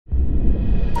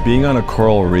Being on a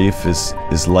coral reef is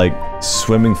like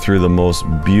swimming through the most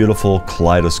beautiful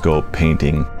kaleidoscope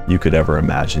painting you could ever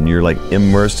imagine. You're like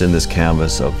immersed in this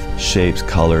canvas of shapes,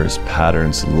 colors,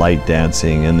 patterns, light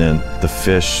dancing, and then the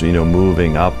fish, you know,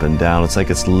 moving up and down. It's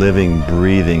like it's living,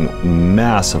 breathing,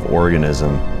 massive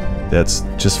organism that's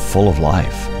just full of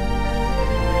life.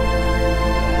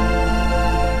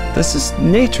 This is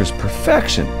nature's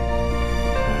perfection.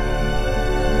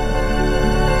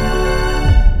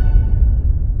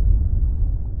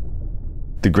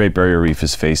 The Great Barrier Reef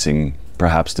is facing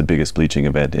perhaps the biggest bleaching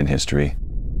event in history.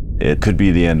 It could be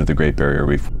the end of the Great Barrier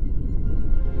Reef.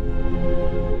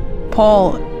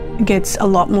 Paul gets a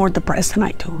lot more depressed than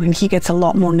I do, and he gets a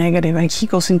lot more negative, and he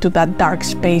goes into that dark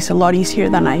space a lot easier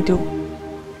than I do.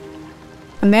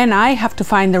 And then I have to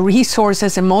find the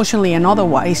resources emotionally and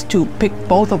otherwise to pick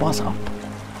both of us up.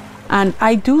 And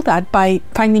I do that by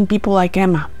finding people like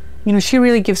Emma. You know, she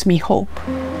really gives me hope.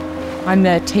 I'm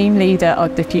the team leader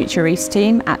of the Future Reefs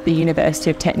team at the University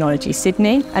of Technology,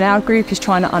 Sydney, and our group is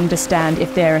trying to understand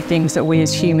if there are things that we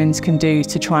as humans can do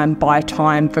to try and buy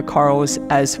time for corals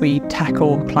as we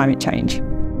tackle climate change.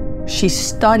 She's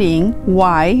studying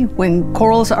why, when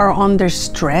corals are under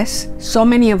stress, so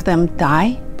many of them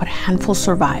die, but a handful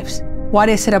survives. What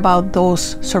is it about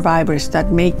those survivors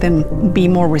that make them be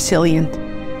more resilient?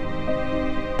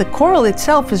 The coral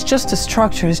itself is just a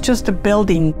structure, it's just a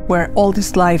building where all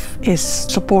this life is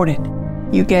supported.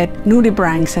 You get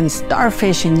nudibranchs and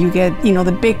starfish, and you get, you know,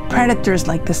 the big predators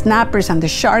like the snappers and the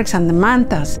sharks and the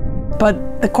mantas.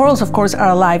 But the corals, of course, are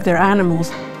alive, they're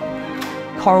animals.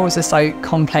 Corals are so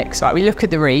complex, right? We look at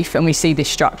the reef and we see this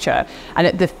structure, and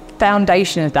at the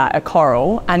foundation of that, a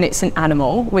coral, and it's an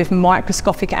animal with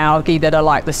microscopic algae that are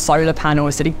like the solar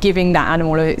panels that are giving that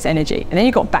animal its energy. And then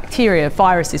you've got bacteria,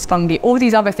 viruses, fungi, all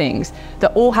these other things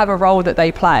that all have a role that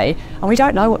they play, and we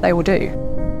don't know what they will do.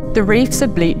 The reefs are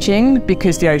bleaching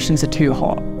because the oceans are too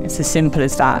hot. It's as simple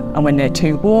as that. And when they're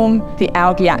too warm, the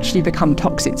algae actually become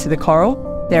toxic to the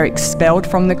coral. They're expelled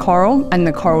from the coral, and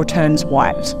the coral turns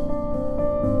white.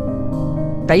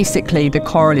 Basically, the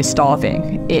coral is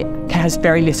starving. It has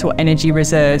very little energy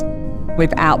reserves.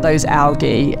 Without those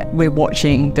algae, we're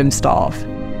watching them starve.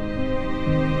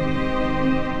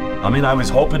 I mean, I was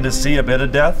hoping to see a bit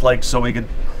of death, like, so we could,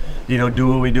 you know, do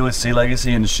what we do with Sea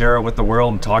Legacy and share it with the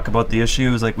world and talk about the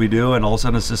issues like we do, and all of a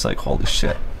sudden it's just like, holy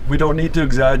shit. We don't need to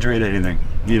exaggerate anything.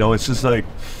 You know, it's just like,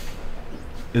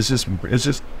 it's just.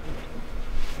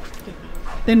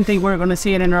 Didn't think we were going to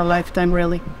see it in our lifetime,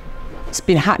 really. It's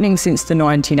been happening since the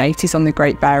 1980s on the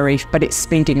Great Barrier Reef, but it's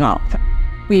speeding up.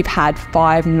 We've had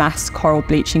 5 mass coral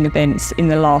bleaching events in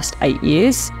the last 8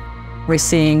 years. We're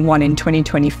seeing one in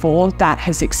 2024 that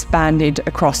has expanded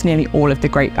across nearly all of the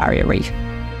Great Barrier Reef.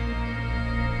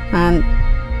 And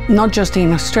not just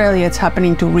in Australia, it's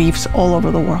happening to reefs all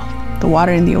over the world. The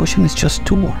water in the ocean is just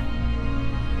too warm.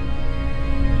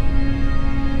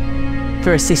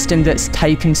 For a system that's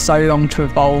taken so long to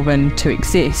evolve and to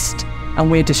exist, and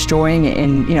we're destroying it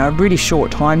in, you know, a really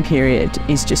short time period,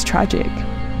 is just tragic.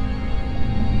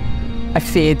 I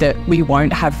fear that we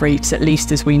won't have reefs, at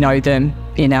least as we know them,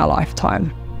 in our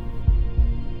lifetime.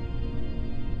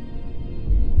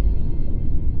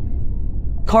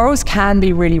 Corals can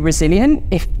be really resilient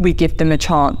if we give them a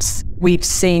chance. We've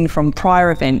seen from prior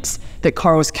events that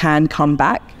corals can come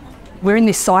back. We're in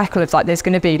this cycle of like, there's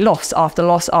going to be loss after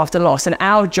loss after loss. And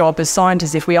our job as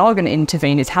scientists, if we are going to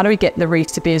intervene, is how do we get the reef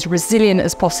to be as resilient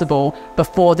as possible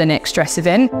before the next stress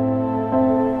event?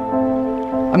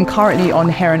 I'm currently on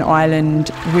Heron Island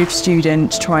with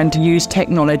students trying to use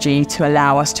technology to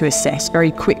allow us to assess very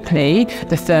quickly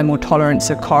the thermal tolerance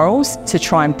of corals to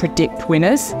try and predict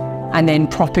winners, and then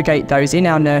propagate those in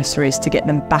our nurseries to get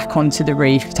them back onto the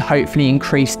reef to hopefully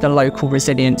increase the local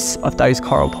resilience of those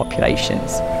coral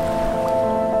populations.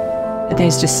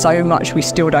 There's just so much we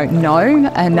still don't know,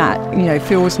 and that, you know,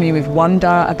 fills me with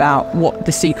wonder about what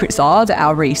the secrets are that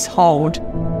our reefs hold.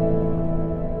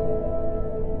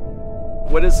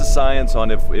 What is the science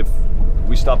on if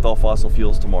we stopped all fossil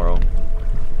fuels tomorrow?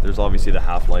 There's obviously the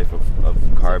half-life of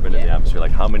carbon in the atmosphere.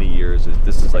 Like, how many years is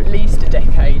this? Is like at least a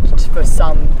decade for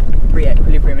some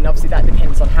re-equilibrium, and obviously that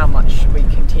depends on how much we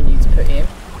continue to put in.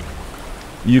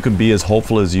 You can be as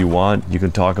hopeful as you want. You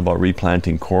can talk about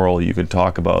replanting coral. You can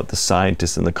talk about the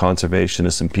scientists and the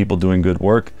conservationists and people doing good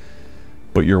work,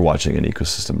 but you're watching an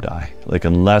ecosystem die. Like,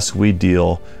 unless we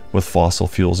deal with fossil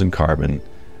fuels and carbon,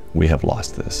 we have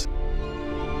lost this.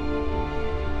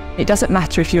 It doesn't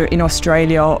matter if you're in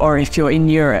Australia or if you're in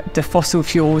Europe, the fossil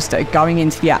fuels that are going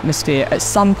into the atmosphere at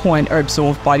some point are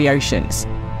absorbed by the oceans.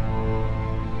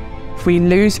 If we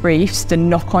lose reefs, the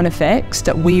knock-on effects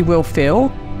that we will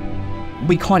feel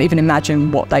we can't even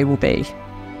imagine what they will be.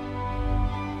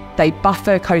 They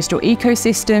buffer coastal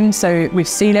ecosystems, so with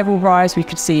sea level rise, we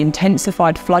could see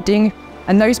intensified flooding,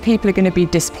 and those people are going to be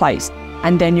displaced.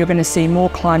 And then you're going to see more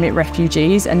climate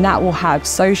refugees, and that will have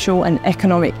social and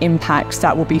economic impacts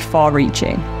that will be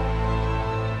far-reaching.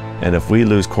 And if we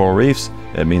lose coral reefs,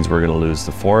 it means we're going to lose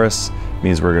the forests, it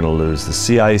means we're going to lose the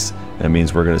sea ice, it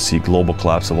means we're going to see global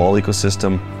collapse of all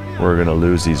ecosystem, we're going to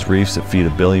lose these reefs that feed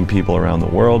 1 billion people around the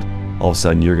world. All of a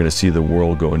sudden, you're going to see the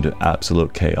world go into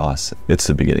absolute chaos. It's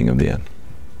the beginning of the end.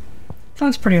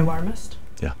 Sounds pretty alarmist.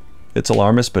 Yeah, it's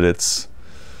alarmist, but it's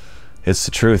the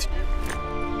truth.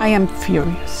 I am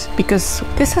furious because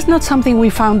this is not something we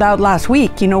found out last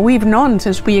week. You know, we've known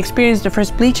since we experienced the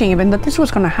first bleaching event that this was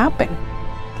going to happen.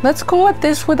 Let's go at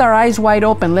this with our eyes wide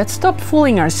open. Let's stop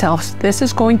fooling ourselves. This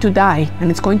is going to die, and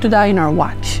it's going to die in our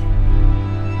watch.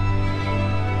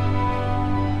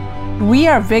 We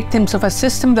are victims of a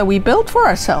system that we built for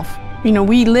ourselves. You know,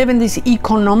 we live in this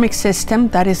economic system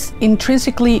that is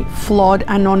intrinsically flawed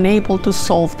and unable to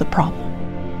solve the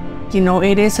problem. You know,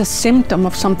 it is a symptom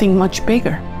of something much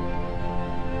bigger.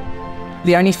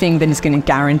 The only thing that is going to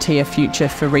guarantee a future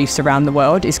for reefs around the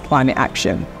world is climate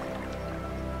action.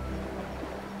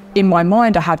 In my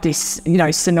mind, I have this,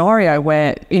 scenario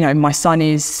where, my son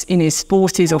is in his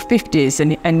 40s or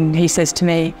 50s and he says to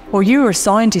me, well, you were a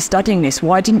scientist studying this.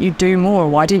 Why didn't you do more?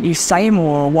 Why didn't you say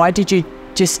more? Why did you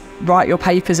just write your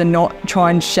papers and not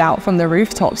try and shout from the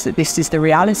rooftops that this is the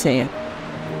reality?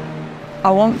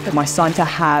 I want for my son to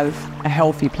have a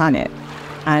healthy planet,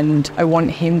 and I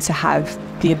want him to have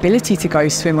the ability to go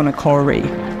swim on a coral reef.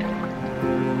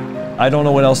 I don't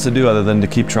know what else to do other than to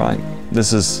keep trying.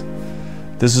 This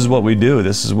is what we do.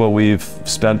 This is what we've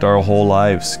spent our whole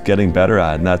lives getting better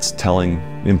at, and that's telling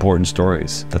important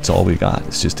stories. That's all we got.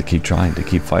 It's just to keep trying, to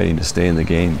keep fighting, to stay in the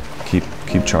game, keep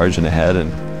charging ahead,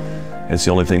 and it's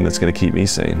the only thing that's going to keep me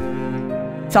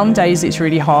sane. Some days it's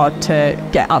really hard to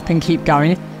get up and keep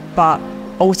going, but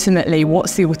ultimately,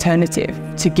 what's the alternative?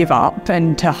 To give up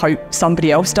and to hope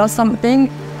somebody else does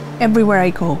something? Everywhere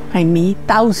I go, I meet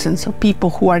thousands of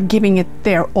people who are giving it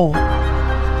their all.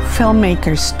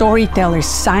 Filmmakers, storytellers,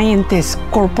 scientists,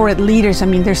 corporate leaders. I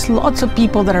mean, there's lots of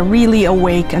people that are really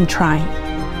awake and trying.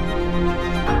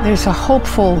 There's a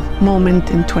hopeful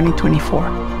moment in 2024,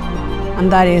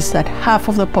 and that is that half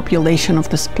of the population of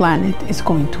this planet is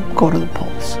going to go to the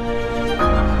polls.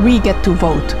 We get to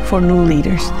vote for new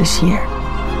leaders this year.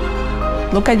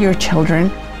 Look at your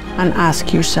children and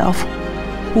ask yourself,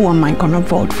 who am I going to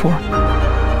vote for?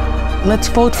 Let's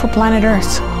vote for planet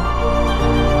Earth.